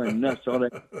people went nuts. So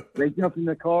they jumped in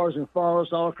the cars and followed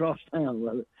us all across town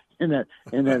with it in that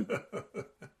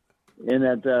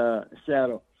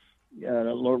Shadow,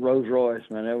 Rolls Royce.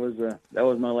 Man, that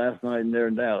was my last night there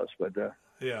in Dallas. But that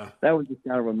was just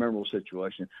kind of a memorable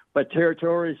situation. But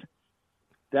territories,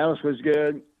 Dallas was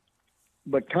good,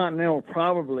 but Continental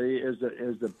probably is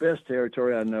the best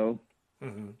territory I know.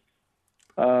 Mm-hmm.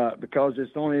 Because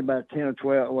it's only about 10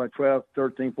 or 12,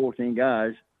 13, 14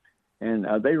 guys. And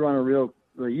they run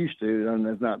they used to, and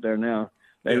it's not there now.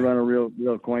 They run a real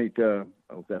quaint,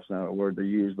 that's not a word they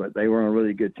use, but they run a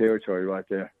really good territory right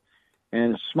there.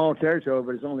 And it's a small territory,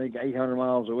 but it's only 800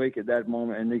 miles a week at that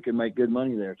moment, and they can make good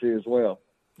money there too as well.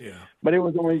 Yeah. But it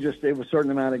was only a certain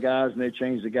amount of guys, and they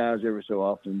changed the guys every so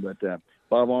often. But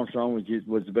Bob Armstrong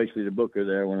was basically the booker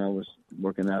there when I was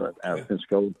working out at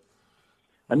Pensacola.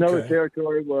 Another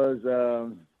territory was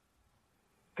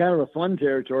kind of a fun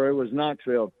territory was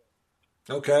Knoxville.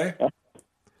 Okay.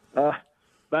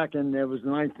 Back in, it was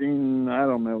 19,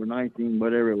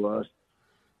 whatever it was.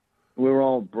 We were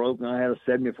all broke. I had a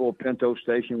 74 Pinto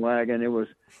station wagon. It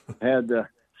had the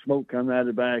smoke coming out of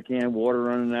the back end, water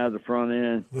running out of the front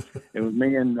end. It was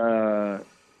me and, I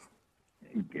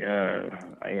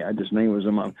just named was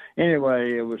a mom.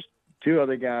 Anyway, it was 2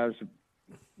 other guys.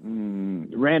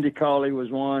 Randy Colley was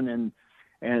one,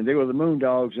 and they were the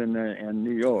Moondogs in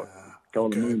New York.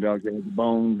 Called the Moondogs. They had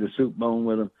the soup bone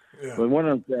with them. Yeah. But one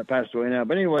of them passed away now.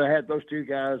 But anyway, I had those 2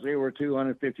 guys. They were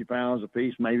 250 pounds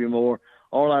apiece, maybe more.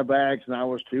 All our bags, and I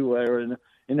was 2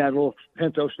 in that little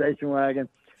Pinto station wagon.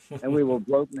 And we were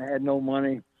broke and had no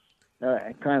money.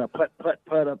 Kind of putt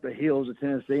up the hills of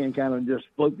Tennessee and kind of just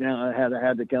float down. I had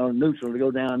to kind of neutral to go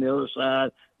down the other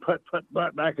side, putt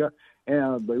back up.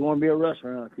 And but you want to be a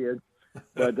wrestler now, kid.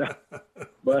 But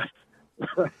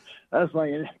that's like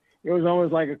it was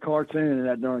almost like a cartoon in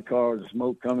that darn car with the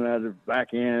smoke coming out of the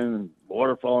back end and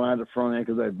water falling out of the front end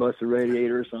because they busted the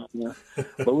radiator or something.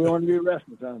 But we wanted to be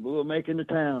wrestling something. We were making the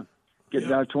town,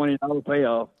 getting our $20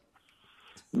 payoff.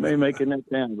 Maybe making that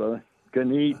town, brother.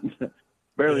 Couldn't eat,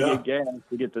 barely get gas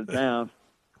to get to the town.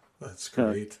 That's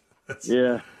great.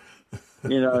 Yeah,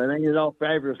 it ain't all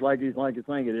fabulous like you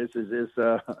think it is. It's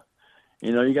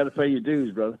you got to pay your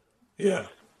dues, brother. Yeah.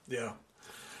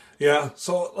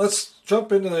 So let's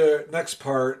jump into the next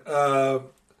part.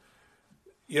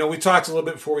 We talked a little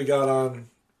bit before we got on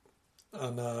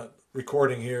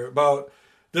recording here about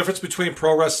the difference between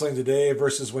pro wrestling today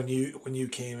versus when you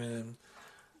came in.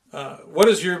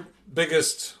 What's the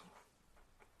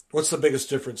biggest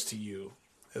difference to you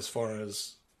as far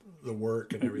as the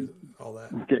work and everything, all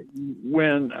that? Okay.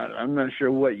 When I'm not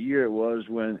sure what year it was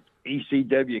when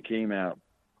ECW came out.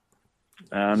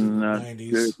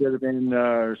 90s. It could have been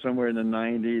somewhere in the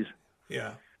 90s.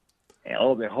 Yeah. And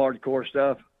all the hardcore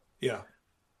stuff. Yeah.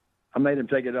 I made him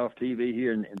take it off TV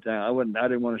here in town. I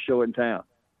didn't want to show it in town.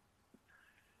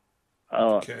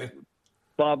 Okay.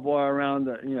 Barbed wire around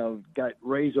got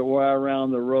razor wire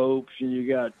around the ropes, and you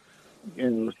got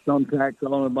thumbtacks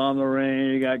on the bottom of the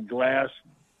ring. You got glass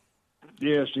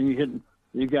Yes, and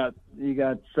you got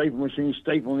staple machines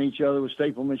stapling each other with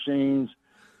staple machines.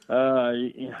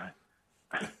 Man,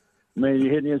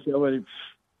 you're hitting yourself with a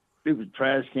stupid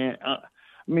trash can. I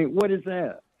mean, what is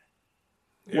that?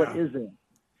 Yeah. What is that?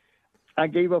 I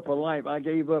gave up a life. I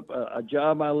gave up a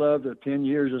job I loved for 10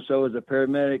 years or so as a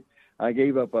paramedic. I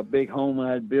gave up a big home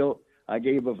I had built. I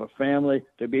gave up a family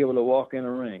to be able to walk in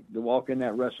a ring, to walk in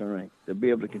that wrestling ring, to be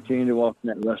able to continue to walk in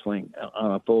that wrestling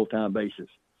on a full-time basis.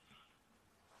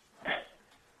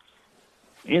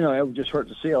 You know, it would just hurt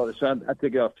to see all this. I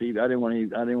took it off TV. I didn't want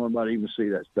anybody to even see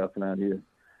that stuff around here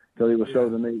because it was so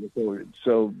to me, it was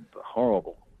so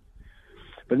horrible.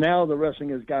 But now the wrestling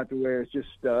has got to where it's just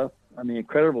stuff. I mean,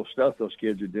 incredible stuff those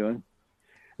kids are doing.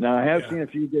 Now, I have seen a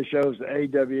few good shows. The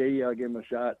AWE, I'll give them a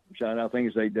shout out. I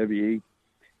think it's AWE.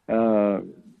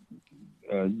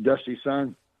 Dusty's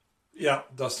son. Yeah,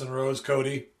 Dustin Rhodes,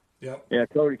 Cody. Yep. Yeah,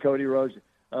 Cody Rhodes.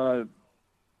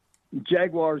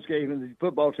 Jaguars the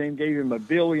football team gave him $1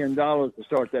 billion to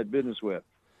start that business with.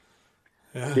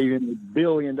 Yeah. Gave him $1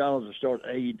 billion to start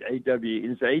AWE.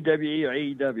 Is it AWE or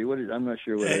AEW? What is it? I'm not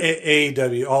sure what it is.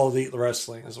 AEW, All Elite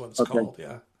Wrestling is what it's called,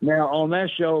 yeah. Now, on that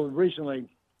show recently,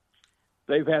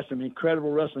 they've had some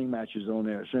incredible wrestling matches on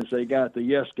there since they got the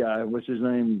Yes guy. What's his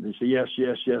name? It's the Yes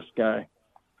guy.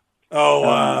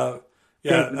 Oh,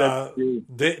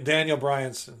 Daniel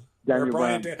Bryanson.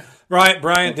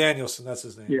 Brian Danielson, that's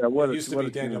his name. Yeah, it used to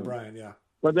be Daniel Bryan, yeah.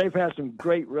 But they've had some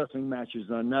great wrestling matches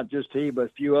on, not just he, but a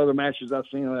few other matches I've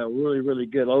seen that are really, really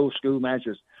good old school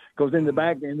matches. Because in the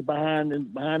back, behind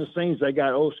the scenes, they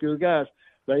got old school guys.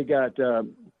 They got the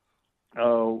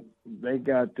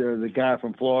guy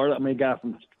from Florida. I mean, guy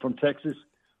from Texas.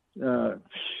 I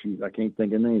can't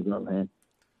think of names offhand.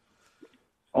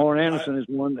 Orrin Anderson is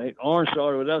one. Orrin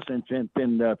started with us in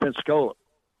Pensacola.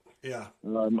 Yeah.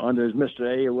 Under his Mr.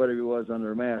 A or whatever he was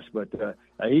under a mask. But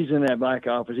he's in that back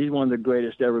office. He's one of the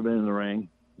greatest ever been in the ring,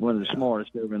 one of the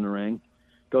smartest ever in the ring,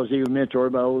 because he was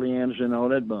mentored by Ole Anderson and all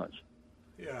that bunch.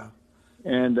 Yeah.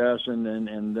 And us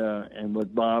and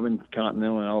with Bob and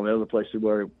Continental and all the other places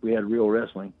where we had real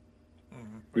wrestling.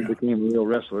 Mm-hmm. He became a real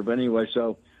wrestler. But anyway,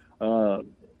 so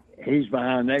he's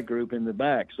behind that group in the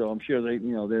back. So I'm sure they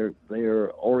are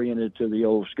oriented to the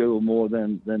old school more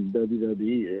than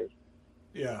WWE is.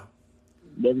 Yeah.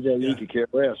 WWE could care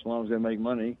less as long as they make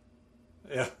money.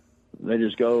 Yeah. They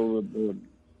just go.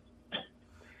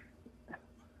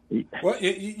 Well,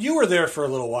 you were there for a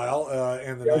little while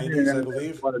in the 90s, I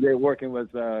believe. They're working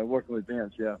with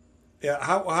Vince, yeah. Yeah.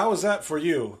 How was that for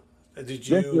you? Did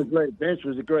you? Vince was great. Vince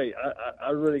was great.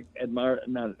 I really admire. I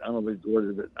don't know what the word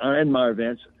is, but I admire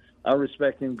Vince. I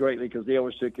respect him greatly because he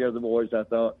always took care of the boys. I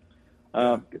thought.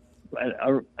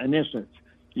 An instance.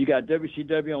 You got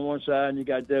WCW on one side and you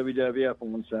got WWF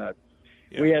on one side.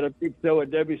 Yeah. We had a big show at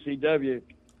WCW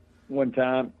one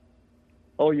time.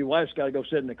 Oh, your wife's got to go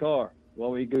sit in the car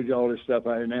while we do all this stuff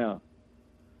out here now.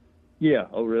 Yeah.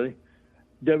 Oh, really?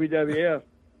 WWF.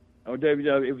 Or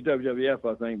WWF. It was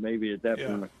WWF, I think, maybe at that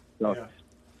point. So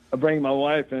I bring my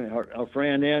wife and her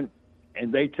friend in,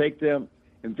 and they take them,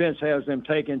 and Vince has them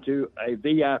taken to a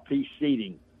VIP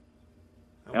seating.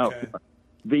 Okay.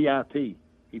 VIP.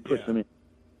 He puts them in.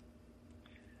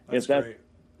 If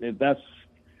that's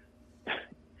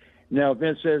now,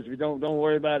 Vince says, if you don't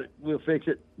worry about it, we'll fix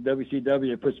it.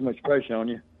 WCW puts so much pressure on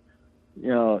you. You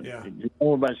know, don't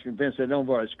worry about it. Vince said, don't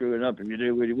worry about screwing up. If you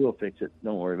do, we will fix it.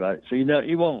 Don't worry about it. So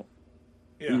you won't.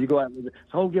 Yeah. You go out with it's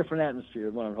a whole different atmosphere.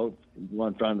 What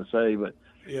I'm trying to say, but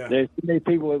there's too many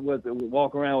people with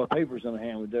walk around with papers in their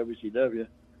hand with WCW.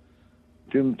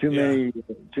 Too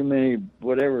many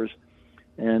whatevers,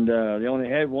 and they only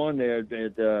had one there at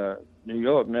New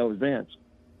York, and that was Vince,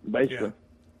 basically.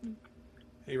 Yeah.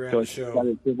 He ran the show. Got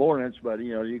subordinates, but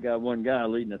you got one guy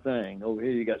leading the thing. Over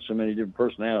here, you got so many different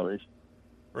personalities.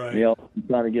 Right. They all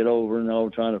trying to get over and all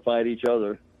trying to fight each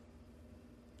other.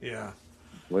 Yeah.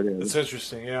 Whatever. That's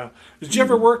interesting. Yeah. Did you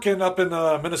ever work up in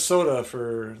Minnesota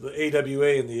for the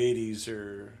AWA in the '80s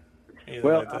or anything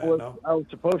like that? I was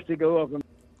supposed to go up and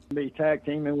be tag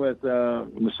teaming with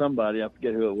somebody. I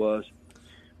forget who it was.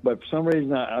 But for some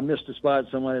reason, I missed a spot.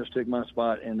 Somebody else took my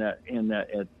spot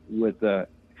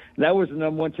that was the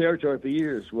number one territory for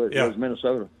years. Was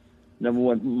Minnesota, number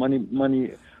one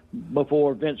money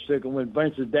before Vince took him. When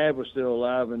Vince's dad was still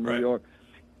alive in New York,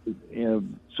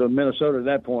 so Minnesota at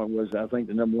that point was, I think,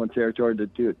 the number one territory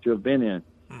to have been in.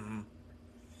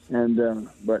 Mm-hmm. And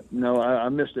but no, I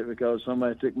missed it because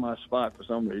somebody took my spot for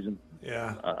some reason.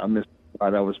 Yeah, I missed the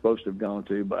spot I was supposed to have gone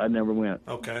to, but I never went.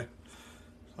 Okay.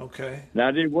 Now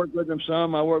I did work with them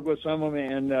some. I worked with some of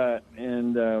them,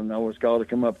 and I was called to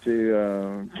come up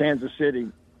to Kansas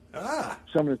City Ah,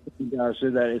 Some of the same guys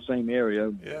said that in the same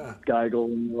area. yeah, Geigel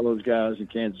and all those guys in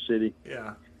Kansas City.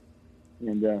 yeah.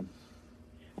 And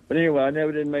but anyway, I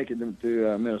never did make it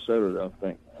to Minnesota, though. I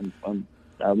think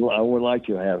I would like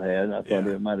to have had. I thought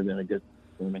it might have been a good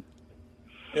for me.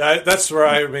 Yeah, that's where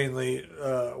I mainly,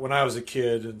 when I was a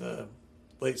kid in the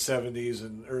late 70s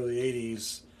and early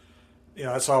 80s,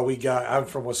 that's all we got. I'm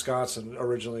from Wisconsin,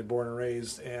 originally born and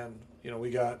raised, and, we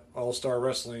got All-Star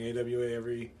Wrestling, AWA,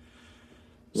 every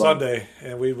Sunday,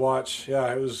 and we'd watch.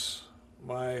 Yeah, it was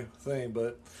my thing,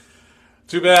 but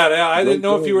too bad. Yeah, I didn't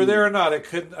know if you were there or not.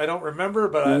 I don't remember,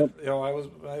 but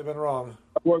I've been wrong.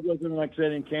 I worked with him, like I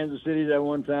said, in Kansas City that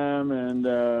one time, and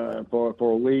for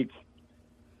a week.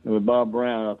 With Bob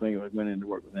Brown, I think it went in to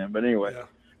work with him. But anyway,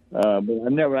 but I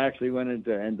never actually went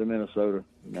into Minnesota.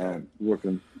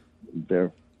 Working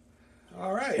there.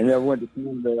 All right. I never went to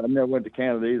Canada. I never went to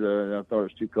Canada either. I thought it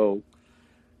was too cold.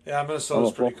 Yeah,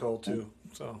 Minnesota's pretty cold too.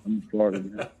 So. I'm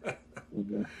Florida. Okay.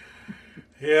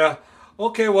 Yeah.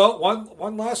 Okay. Well,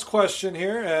 one last question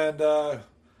here, and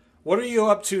what are you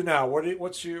up to now? What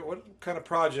kind of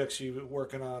projects are you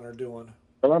working on or doing?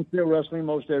 Well, I'm still wrestling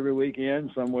most every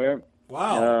weekend somewhere.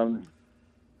 Wow.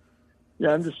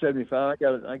 Yeah, I'm just 75.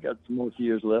 I got some more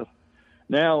years left.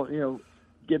 Now,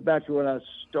 get back to what I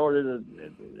started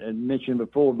and mentioned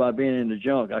before by being in the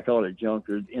junk. I call it junk,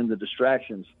 or in the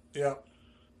distractions. Yeah.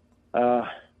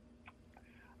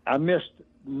 I missed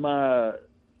my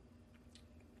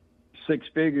six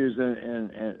figures,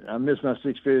 and I missed my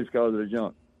six figures because of the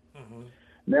junk. Mm-hmm.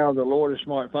 Now the Lord is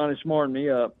finally smartened me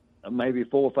up maybe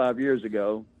 4 or 5 years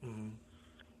ago. Mm-hmm.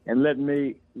 And let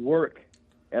me work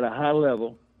at a high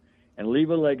level and leave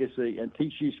a legacy and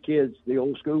teach these kids the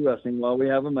old school wrestling while we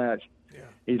have a match. Yeah.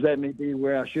 He's let me be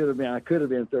where I should have been. I could have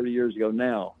been 30 years ago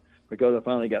now because I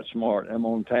finally got smart. I'm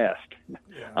on task.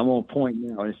 Yeah. I'm on point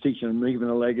now. And it's teaching them, leaving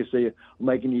a legacy,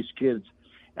 making these kids.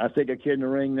 I take a kid in the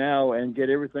ring now and get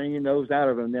everything he knows out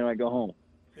of him, and then I go home.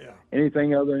 Yeah.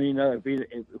 Anything other than he knows,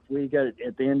 if we got it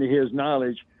at the end of his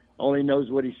knowledge, all he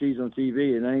knows what he sees on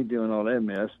TV, and I ain't doing all that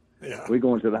mess. Yeah. We're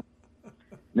going to the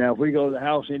Now, if we go to the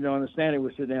house and you don't understand it,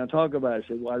 we'll sit down and talk about it.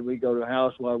 Say, why did we go to the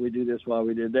house? Why did we do this? Why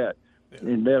we did that? Yeah.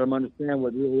 And let them understand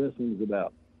what real wrestling is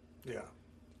about. Yeah.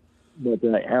 But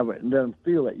have it and let them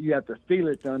feel it. You have to feel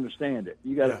it to understand it.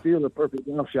 You got to feel the perfect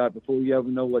jump shot before you ever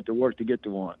know what to work to get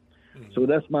to one. Mm-hmm. So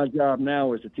that's my job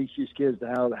now, is to teach these kids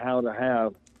how to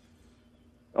have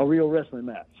a real wrestling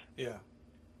match. Yeah.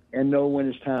 And know when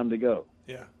it's time to go.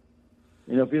 Yeah.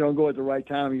 If you don't go at the right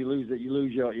time, you lose it. You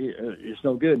lose it's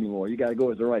no good anymore. You got to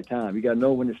go at the right time. You got to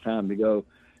know when it's time to go.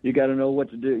 You got to know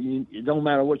what to do. It don't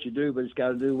matter what you do, but it's got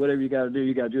to do whatever you got to do.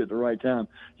 You got to do it at the right time.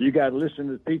 So you got to listen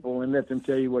to people and let them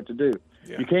tell you what to do.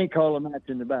 Yeah. You can't call a match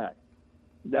in the back.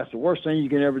 That's the worst thing you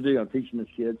can ever do. I'm teaching these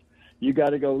kids. You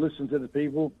got to go listen to the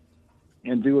people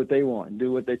and do what they want and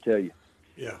do what they tell you.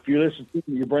 Yeah. If you listen to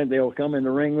them, they'll come in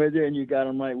the ring with you, and you got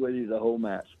them right with you the whole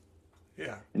match.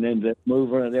 Yeah. And then they'll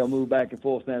move back and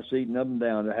forth in that seat and up and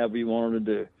down to however you want them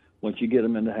to do. Once you get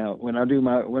them in the house, when I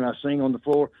sing on the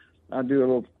floor, I do a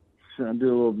little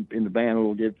in the band a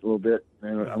little bit,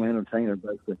 and I'm an entertainer.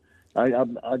 But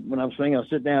when I'm singing, I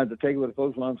sit down at the table with the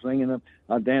folks while I'm singing them.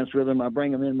 I dance with them. I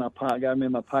bring them in my pocket. Got them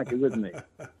in my pocket with me.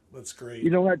 That's great. You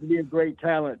don't have to be a great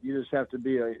talent. You just have to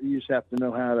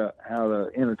know how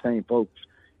to entertain folks,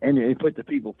 and you put the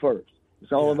people first.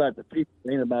 It's all about the people.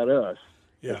 It ain't about us.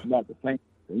 Yeah. It's about the fans,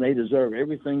 and they deserve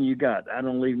everything you got. I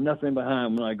don't leave nothing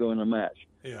behind when I go in a match.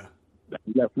 Yeah. I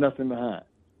left nothing behind.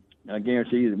 I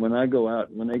guarantee you that when I go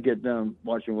out, when they get done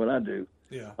watching what I do,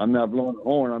 I'm not blowing a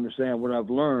horn. I'm just saying what I've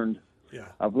learned. Yeah.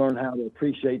 I've learned how to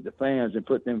appreciate the fans and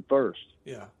put them first.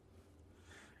 Yeah.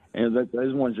 And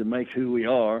those ones that make who we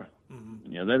are.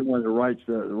 Mm-hmm. They're the ones that writes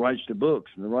the books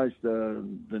and writes the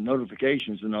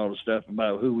notifications and all the stuff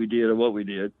about who we did or what we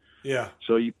did. Yeah.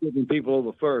 So you put them people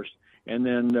over first. And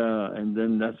then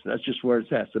that's just where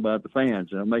it's at. It's about the fans,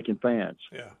 making fans.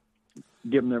 Yeah.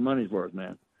 Give them their money's worth,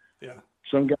 man. Yeah.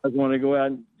 Some guys want to go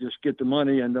out and just get the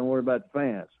money and don't worry about the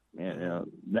fans. And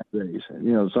nowadays,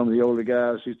 some of the older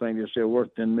guys who think they're still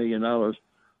worth $10 million, they'll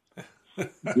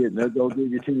go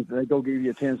give you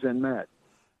a 10-cent match.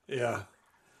 Yeah.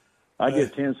 I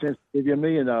get 10 cents to give you $1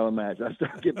 million match. I still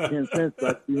get 10 cents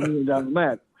to give you $1 million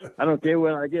match. I don't care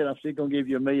what I get. I'm still gonna give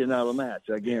you $1 million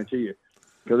match. I guarantee you.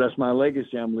 Because that's my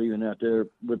legacy I'm leaving out there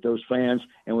with those fans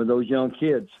and with those young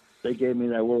kids. They gave me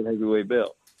that World Heavyweight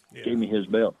belt. Yeah. Gave me his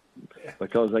belt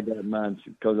because I got mine.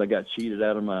 Because I got cheated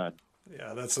out of mine.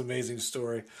 Yeah, that's an amazing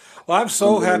story. Well, I'm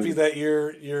so happy that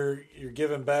you're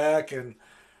giving back, and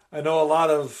I know a lot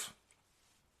of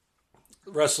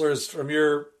wrestlers from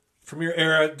your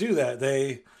era do that.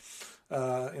 They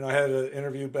I had an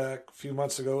interview back a few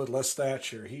months ago with Les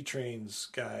Thatcher. He trains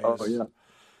guys. Oh yeah.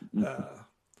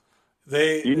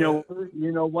 You know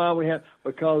why we have,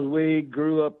 because we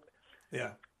grew up.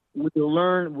 Yeah. We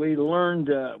learned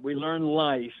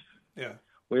life. Yeah.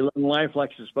 We learn life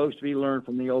like it's supposed to be learned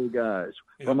from the old guys,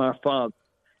 from our fathers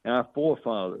and our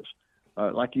forefathers,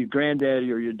 like your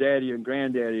granddaddy or your daddy and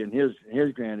granddaddy and his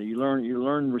granddaddy. You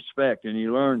learn respect, and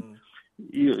you learn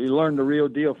the real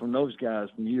deal from those guys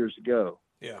from years ago.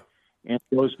 Yeah. And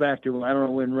it goes back to, I don't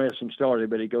know when wrestling started,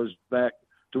 but it goes back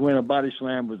to when a body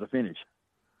slam was a finish.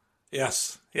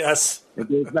 Yes. It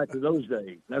goes back to those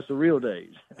days. That's the real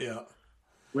days. Yeah.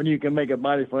 When you can make a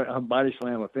body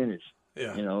slam a finish.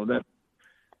 Yeah. That.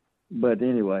 But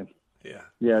anyway. Yeah.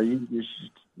 Yeah. You just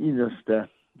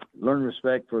learn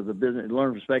respect for the business,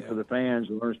 learn respect for the fans,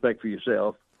 and learn respect for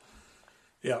yourself.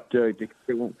 Yeah.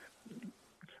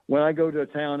 When I go to a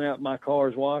town out, my car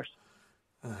is washed.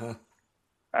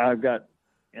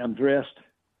 I'm dressed.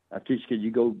 I teach kids,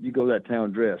 you go to that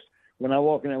town dressed. When I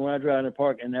drive in the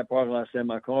park, in that parking lot, I say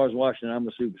my car is washed and I'm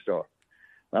a superstar.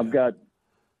 I got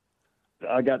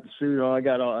the suit on. I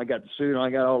got the suit on.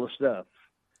 I got all the stuff.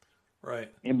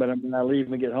 Right. But when I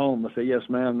leave and get home, I say, yes,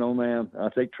 ma'am, no, ma'am. I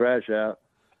take trash out.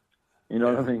 You know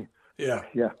what I mean? Yeah.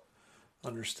 Yeah.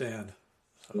 Understand.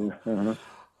 So.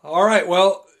 All right.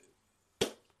 Well,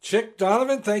 Chick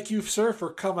Donovan, thank you, sir, for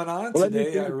coming on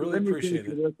today. I really appreciate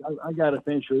it. I got to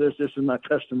finish with this. This is my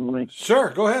testimony.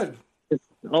 Sure. Go ahead.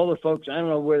 All the folks, I don't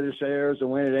know where this airs or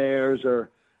when it airs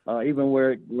or even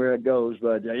where it goes,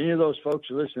 but any of those folks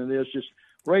who listen to this, just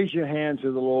raise your hand to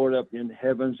the Lord up in the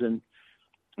heavens, and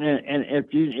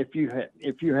if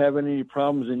you have any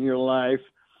problems in your life,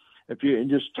 and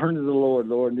just turn to the Lord,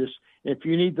 and just, if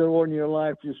you need the Lord in your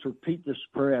life, just repeat this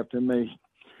prayer after me.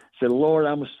 Say, Lord,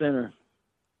 I'm a sinner.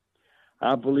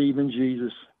 I believe in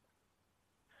Jesus.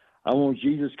 I want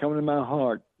Jesus coming in my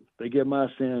heart, forgive my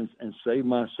sins, and save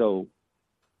my soul.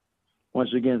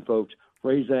 Once again, folks,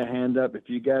 raise that hand up if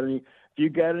you got any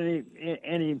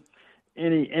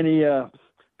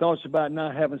thoughts about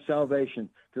not having salvation.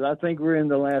 Because I think we're in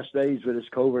the last days with this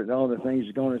COVID and all the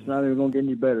things going. It's not even going to get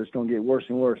any better. It's going to get worse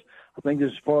and worse. I think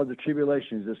this is part of the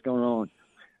tribulations that's going on.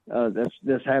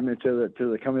 That's happening to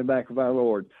the coming back of our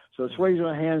Lord. So let's raise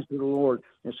our hands to the Lord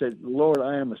and say, Lord,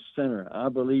 I am a sinner. I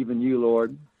believe in you,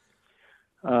 Lord.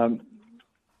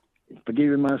 Forgive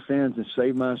me my sins and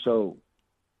save my soul.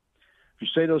 If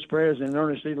you say those prayers in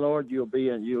earnestly, Lord, you'll be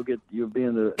in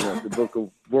the book of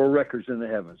world records in the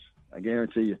heavens. I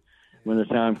guarantee you, when the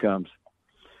time comes.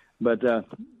 But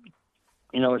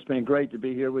it's been great to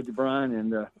be here with you, Brian,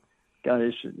 and God,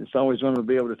 it's always fun to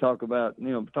be able to talk about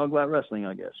wrestling,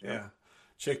 I guess. Yeah,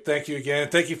 Chick, thank you again.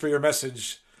 Thank you for your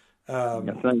message.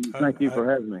 Thank you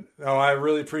for having me. No, I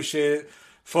really appreciate it,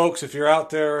 folks. If you're out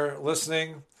there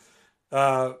listening,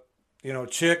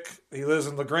 Chick, he lives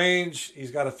in LaGrange.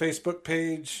 He's got a Facebook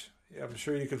page. I'm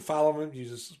sure you can follow him. You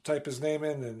just type his name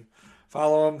in and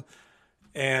follow him.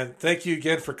 And thank you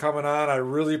again for coming on. I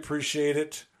really appreciate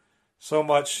it so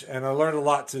much. And I learned a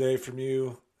lot today from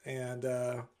you. And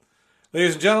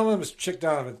ladies and gentlemen, Mr. Chick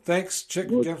Donovan. Thanks,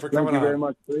 Chick, again for coming on. Thank you very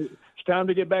much. It's time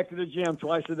to get back to the gym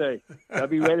twice a day. Got to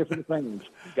be ready for the fans.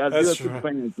 Got to do it for the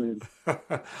fans, man.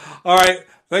 All right.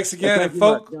 Thanks again. Thank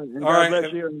folks. God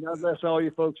bless you, and God bless all you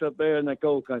folks up there in that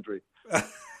cold country. All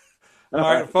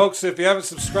right, folks, if you haven't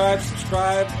subscribed,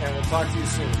 and we'll talk to you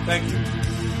soon. Thank you.